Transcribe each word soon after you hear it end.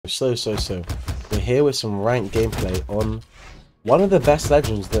So. We're here with some ranked gameplay on one of the best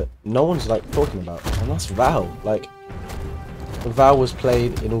legends that no one's like talking about, and that's Val. Like, Val was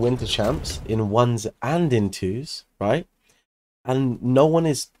played in Winter Champs, in 1s and in 2s, right? And no one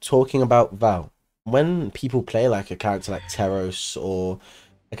is talking about Val. When people play like a character like Teros or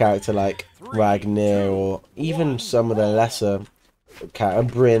a character like Ragnar or even some of the lesser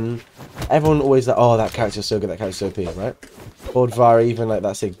characters, Bryn, everyone always like, oh, that character's so good, that character's so OP, right? Bodvar, even like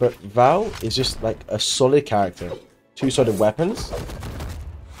that Sig. But Val is just like a solid character. 2 solid weapons,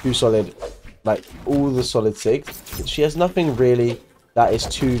 2 solid, like all the solid Sigs. She has nothing really that is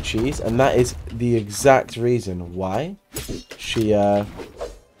too cheese, and that is the exact reason why she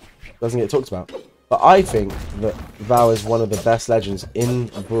doesn't get talked about. But I think that Val is one of the best legends in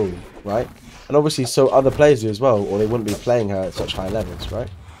Brawl, right? And obviously so other players do as well, or they wouldn't be playing her at such high levels, right?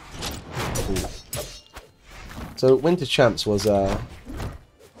 Ooh. So Winter Champs was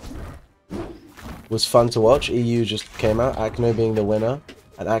fun to watch. EU just came out, Akno being the winner,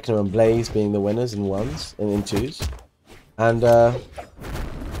 and Akno and Blaze being the winners in 1s and in 2s. And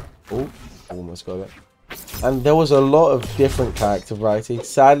oh, almost got it. And there was a lot of different character variety.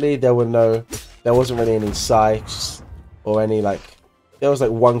 Sadly, there wasn't really any Sykes or any like. There was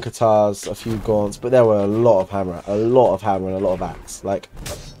like 1 Katars, a few Gaunts, but there were a lot of hammer, and a lot of axe. Like,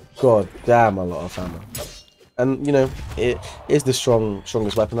 god damn, a lot of hammer. And you know, it is the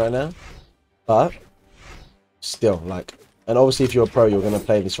strongest weapon right now, but still, like, and obviously if you're a pro, you're gonna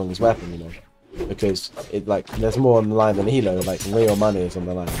play the strongest weapon, you know, because it like there's more on the line than Hilo. Like real money is on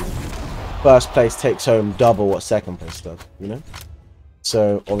the line. You know? First place takes home double what second place does, you know.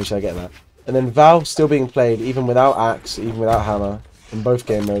 So obviously I get that. And then Val still being played even without axe, even without hammer, in both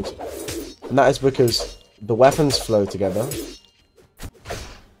game modes, and that is because the weapons flow together.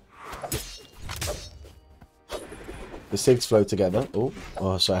 The Sigs flow together.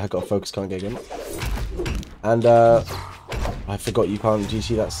 Oh, sorry, I got a focus, can't get him. And I forgot you can't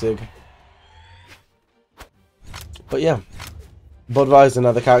GC that Sig. But yeah, Bodvar is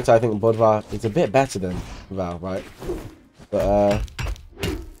another character. I think Bodvar is a bit better than Val, right? But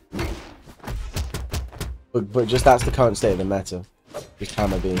just that's the current state of the meta. Just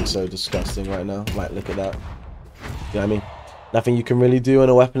hammer being so disgusting right now. Like, look at that. You know what I mean? Nothing you can really do when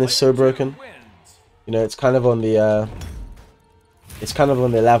a weapon is so broken. You know, it's kind of on the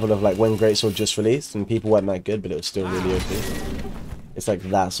level of like when Greatsword just released and people weren't that good, but it was still really OP. It's like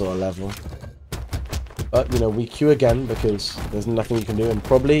that sort of level. But you know, we queue again because there's nothing you can do, and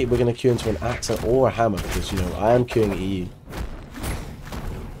probably we're gonna queue into an axe or a hammer because you know I am queuing EU.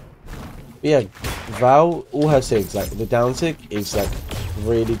 But yeah, Val, all her Sigs, like the down Sig is like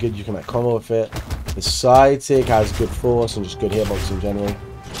really good. You can like combo with it. The side Sig has good force and just good hitbox in general.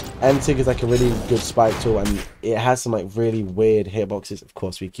 N-Sig is like a really good spike tool, and it has some like really weird hitboxes. Of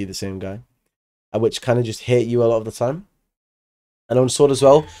course, we queue the same guy, which kind of just hit you a lot of the time. And on Sword as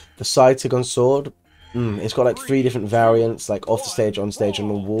well, the side Sig on Sword, it's got like 3 different variants, like off the stage, on stage, and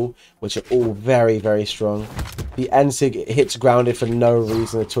on the wall, which are all very, very strong. The N-Sig hits grounded for no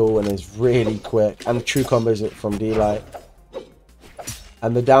reason at all and is really quick, and true combos it from D-Light.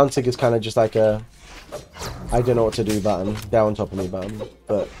 And the down Sig is kind of just like a I don't know what to do button, down on top of me button,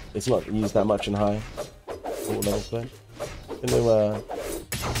 but it's not used that much in high or level play.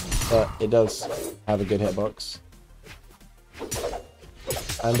 But it does have a good hitbox.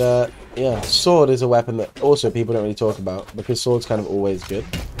 And yeah, Sword is a weapon that also people don't really talk about because Sword's kind of always good.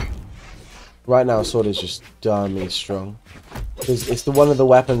 Right now, Sword is just dummy strong because it's one of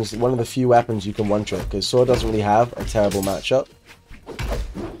the few weapons you can one-trick because Sword doesn't really have a terrible matchup.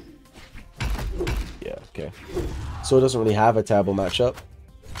 Okay. Sword doesn't really have a terrible matchup.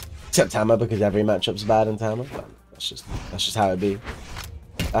 Except Hammer, because every matchup's bad in Hammer. But that's just how it be.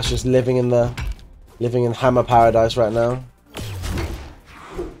 That's just living in Hammer paradise right now.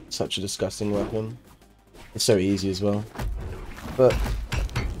 Such a disgusting weapon. It's so easy as well. But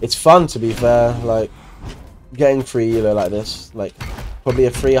it's fun, to be fair, like getting free elo like this. Like probably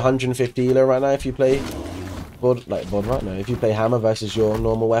a free 150 elo right now if you play Bod right now. If you play Hammer versus your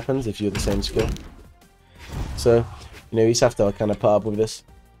normal weapons, if you're the same skill. So, you know, you just have to kind of put up with this.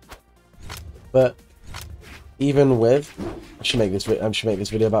 But even with, I should make this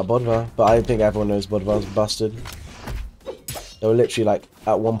video about Bodvar, but I think everyone knows Bodvar's busted. There were literally like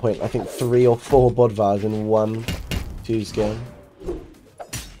at one point I think 3 or 4 Bodvars in one 2's game.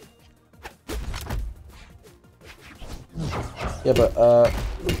 Yeah, but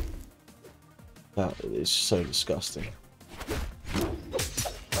that is so disgusting.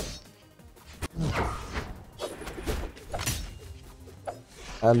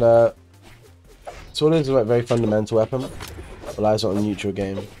 And Sword is a very fundamental weapon. A relies on a neutral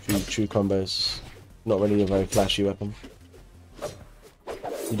game, true combos. Not really a very flashy weapon.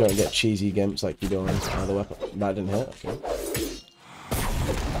 You don't get cheesy gimps like you do on other weapon. That didn't hit. Okay.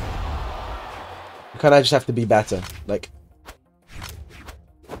 You kind of just have to be better. Like,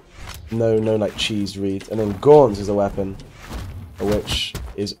 no like cheese reads. And then Gaunts is a weapon, which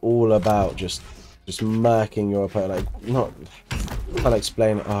is all about just murking your opponent. Like, not, I can't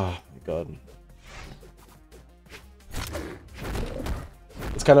explain. Oh my god.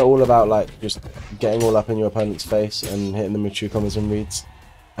 It's kind of all about like just getting all up in your opponent's face and hitting them with true combos and reads.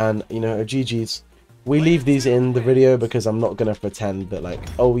 And you know, GG's. We leave these in the video because I'm not gonna pretend that like,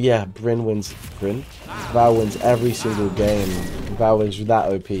 oh yeah, Val wins every single game. Val is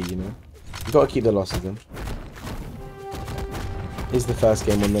that OP, you know. You gotta keep the losses in. Is the first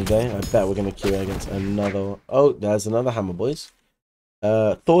game on the day. I bet we're gonna queue against another. Oh, there's another hammer, boys.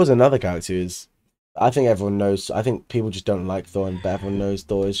 Thor's another character who's, I think everyone knows. I think people just don't like Thor, but everyone knows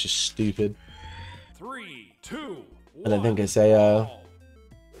Thor is just stupid. 3, 2, 1. I don't think it's a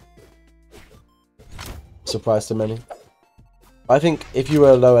surprise to many. I think if you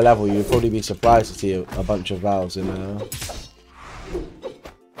were a lower level, you'd probably be surprised to see a bunch of Vals in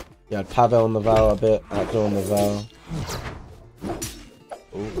you had Pavel on the Val a bit, Aklo on the Val.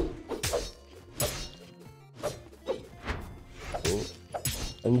 Ooh. Ooh.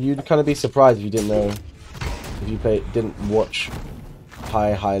 And you'd kind of be surprised if you didn't know, if you didn't watch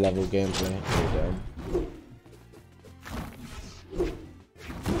high level gameplay.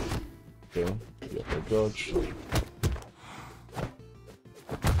 Okay, dodge.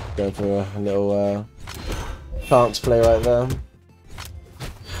 Going for a little chance play right there.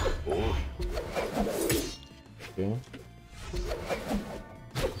 Okay.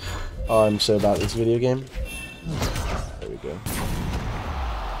 Oh, I'm so bad at this video game. There we go.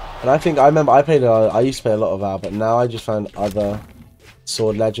 And I remember I used to play a lot of Val, but now I just found other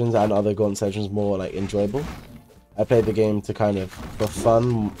Sword Legends and other Gauntlet Legends more like enjoyable. I played the game to kind of for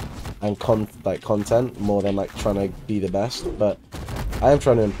fun and content more than like trying to be the best, but I am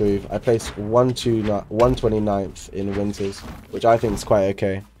trying to improve. I placed 129th in Winters, which I think is quite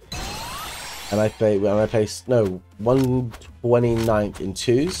okay. And I placed 129th in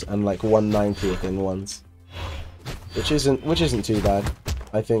 2s and like 190th in 1s, which isn't too bad.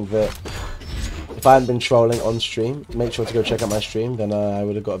 I think that if I hadn't been trolling on stream, make sure to go check out my stream, then I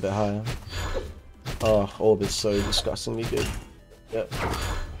would have got a bit higher. Oh, Orb is so disgustingly good. Yep.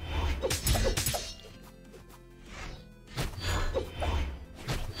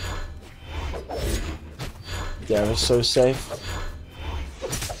 Yeah, it's so safe.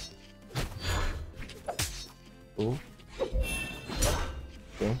 Ooh.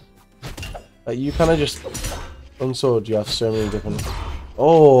 Okay. You kind of just on sword. You have so many different.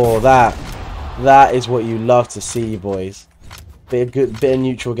 Oh, that is what you love to see, boys. Bit of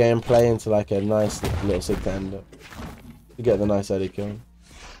neutral gameplay into like a nice little sig to end up. You get the nice early kill,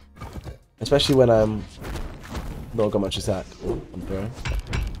 especially when I'm not got much attack. Ooh, I'm throwing.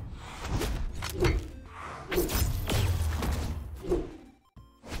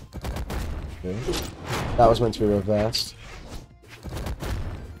 Okay. That was meant to be reversed.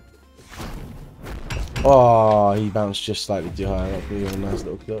 Oh, he bounced just slightly too high. That would be a nice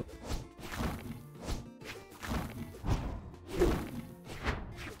little clip.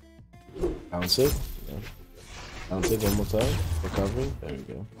 Bounce it. Yeah. Bounce it one more time. Recovery. There we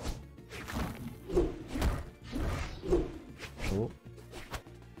go. Oh.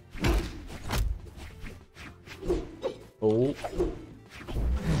 Oh.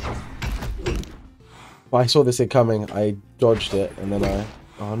 Well, I saw this coming. I dodged it, and then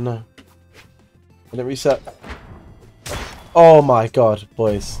oh no! I didn't reset. Oh my god,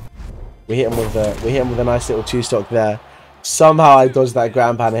 boys! We hit him with a nice little 2-stock there. Somehow I dodged that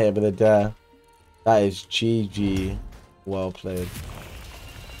ground pound and hit him with a dare. That is GG. Well played.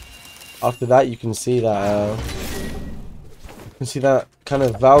 After that, you can see that kind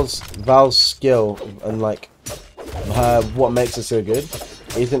of Val's skill and like what makes it so good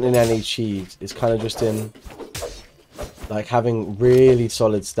isn't in any cheese. It's kind of just in like having really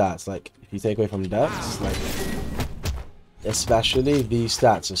solid stats. Like if you take away from depths, like especially these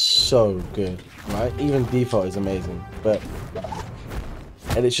stats are so good, right? Even default is amazing,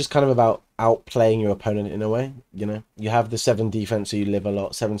 and it's just kind of about outplaying your opponent in a way. You know, you have the 7 defense, so you live a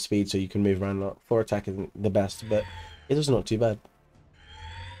lot, 7 speed, so you can move around a lot. 4 attack isn't the best, but it was not too bad.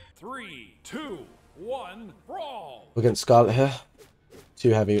 3, 2, 1, brawl! We're against Scarlet here. Two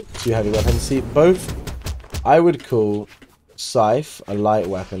heavy weapons. See, both I would call Scythe a light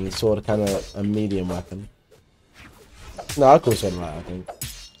weapon, Sword kind of a medium weapon. No, I'd call Sword light, I think.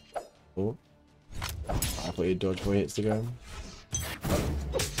 Oh. I thought you'd dodge before he hits the ground.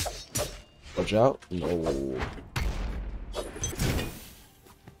 Watch out. No.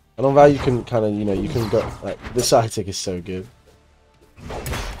 And on Val, you can kind of, you know, you can go, like, the side tick is so good.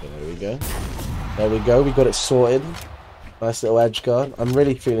 Okay, there we go. There we go. We got it sorted. Nice little edge guard. I'm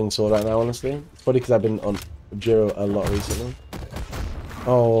really feeling sore right now, honestly. It's probably because I've been on Jiro a lot recently.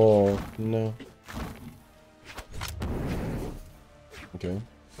 Oh, no. Okay.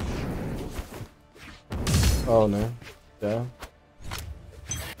 Oh, no. Yeah.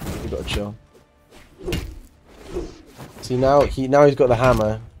 We gotta chill. See, now he's got the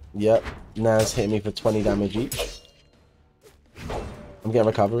hammer. Yep. Naz hit me for 20 damage each. I'm getting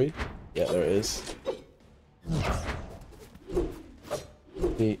recovery. Yeah, there it is.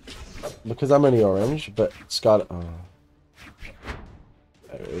 See, because I'm only orange, but Scarlet. Oh.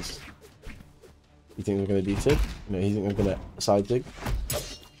 There it is. You think we're gonna D-tig? No, he thinks we're gonna side dig.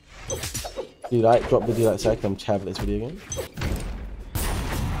 Do you like? Drop the D-like second. I'm terrible at this video game.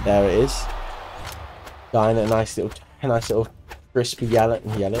 There it is. Dying at a nice little crispy yellow,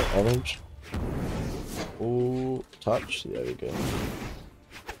 orange. Ooh, touch. There we go.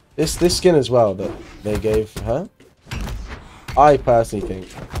 This skin as well that they gave her. I personally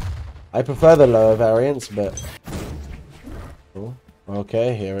think I prefer the lower variants, but oh,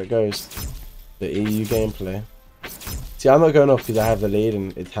 okay, here it goes. The EU gameplay. See, I'm not going off because I have the lead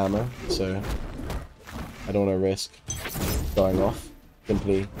and it's hammer, so I don't want to risk going off.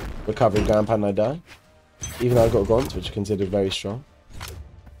 Simply recovering ground pound and I die. Even though I've got gaunts, which are considered very strong.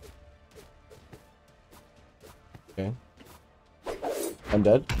 Okay. I'm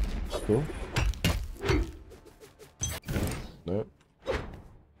dead. Cool. No.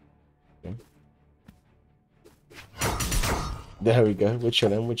 Okay. There we go. We're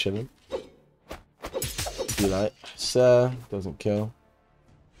chilling. We're chilling. Like, sir, doesn't kill.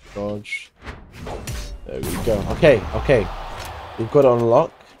 Dodge. There we go. Okay, okay. We've got it on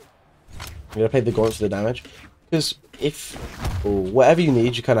lock. I'm gonna play the gaunts for the damage. Because if whatever you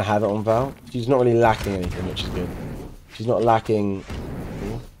need, you kind of have it on Val. She's not really lacking anything, which is good. She's not lacking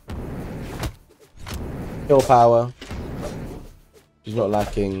kill power. She's not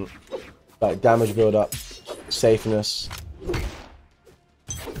lacking like damage build up, safeness.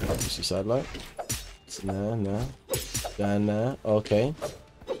 Obviously side light. No. Down there. Okay.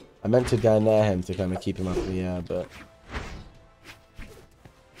 I meant to down there him to kind of keep him up in the air, but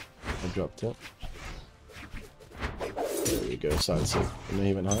I dropped it. There we go. Side sig. And then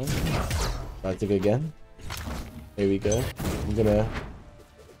he went high. Side sig again. Here we go. I'm gonna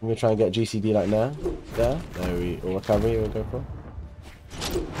try and get GCD like now. There we or recovery we'll go for.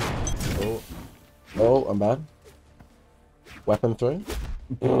 Oh, I'm bad. Weapon throw.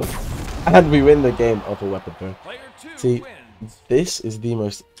 And we win the game off a weapon throw. See, this is the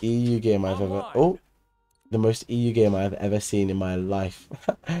most EU game I've ever the most EU game I've ever seen in my life.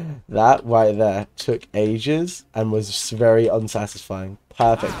 That right there took ages and was very unsatisfying.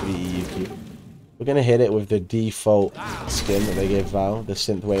 Perfect for the EU cube. We're gonna hit it with the default skin that they gave Val, the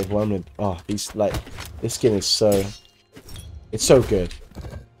synthwave one with this skin is it's so good.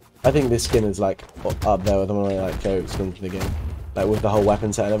 I think this skin is like up there with one of my like favorite skins in the game. Like with the whole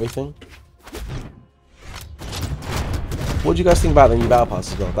weapon set and everything. What do you guys think about the new battle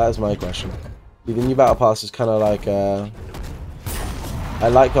pass as well? That is my question. The new battle pass is kind of like I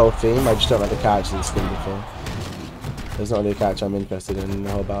like the whole theme, I just don't like the characters in the skin before. There's not really a character I'm interested in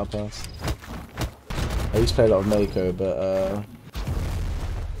the whole battle pass. I used to play a lot of Mako, but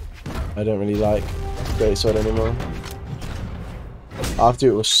I don't really like Greatsword anymore. After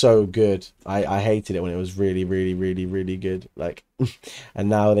it was so good, I hated it when it was really good. Like, and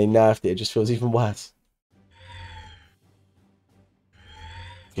now they nerfed it. It just feels even worse.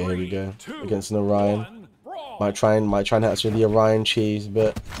 Okay, here we go against an Orion. Might try and hit us with the Orion cheese,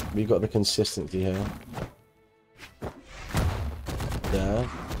 but we got the consistency here. Yeah.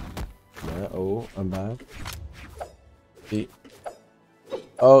 Oh, I'm bad.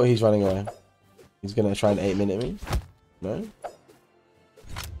 Oh, he's running away. He's gonna try and 8-minute me. No.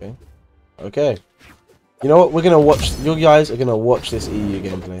 Okay. Okay. You know what? We're gonna watch. You guys are gonna watch this EU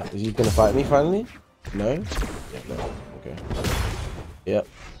gameplay. Is he gonna fight me finally? No. Yeah. No. Okay. Yep.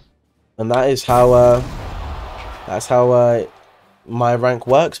 And that is how. That's how my rank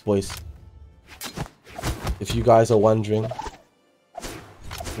works, boys. If you guys are wondering.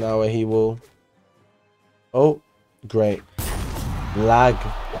 Now he will. Oh, great. Lag.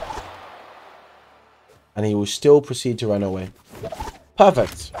 And he will still proceed to run away.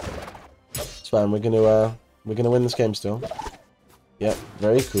 Perfect. It's fine. We're gonna win this game still. Yep.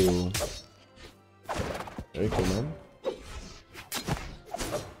 Very cool. Very cool, man.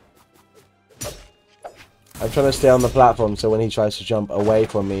 I'm trying to stay on the platform so when he tries to jump away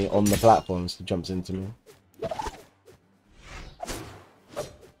from me on the platforms, he jumps into me.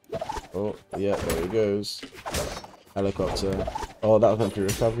 Oh, yeah, there he goes. Helicopter. Oh, that was meant for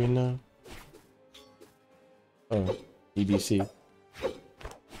recovery now. Oh, EDC.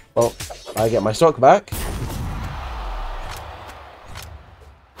 Oh, I get my stock back.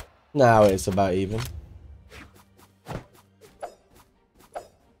 Now it's about even.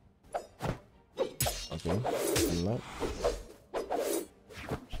 Okay.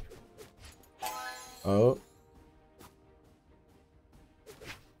 Oh.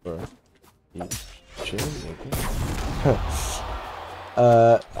 Bro. Chill. Okay.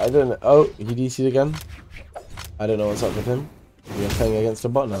 I don't know. Oh, he DC'd again. I don't know what's up with him. We are playing against a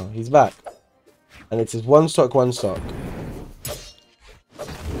bot now. He's back. And it's his one stock.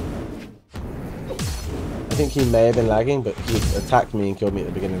 I think he may have been lagging, but he attacked me and killed me at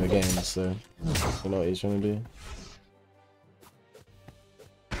the beginning of the game, so I know what he's trying to do.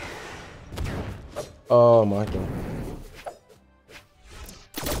 Oh my god.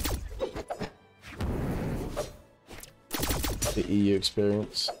 The EU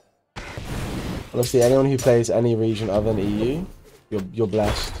experience. Honestly, anyone who plays any region other than EU, you're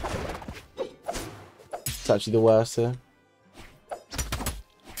blessed. It's actually the worst here.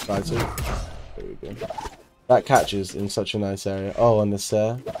 Try to. There we go. That catches in such a nice area. Oh, and the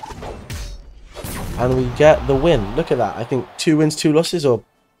Sir. And we get the win. Look at that. I think 2 wins, 2 losses, or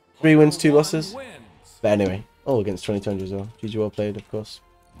 3 wins, 2 losses. But anyway, all against 2200 as well. GG well played, of course.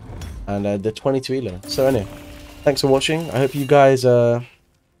 And the 22 elo. So anyway, thanks for watching. I hope you guys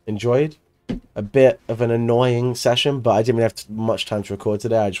enjoyed. A bit of an annoying session, but I didn't really have much time to record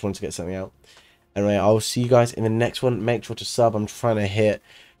today. I just wanted to get something out. Anyway, I'll see you guys in the next one. Make sure to sub. I'm trying to hit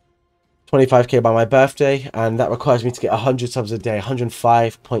 25k by my birthday, and that requires me to get 100 subs a day,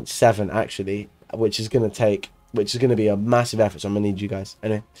 105.7 actually, which is going to be a massive effort, so I'm going to need you guys.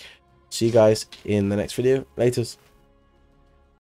 Anyway, see you guys in the next video. Laters.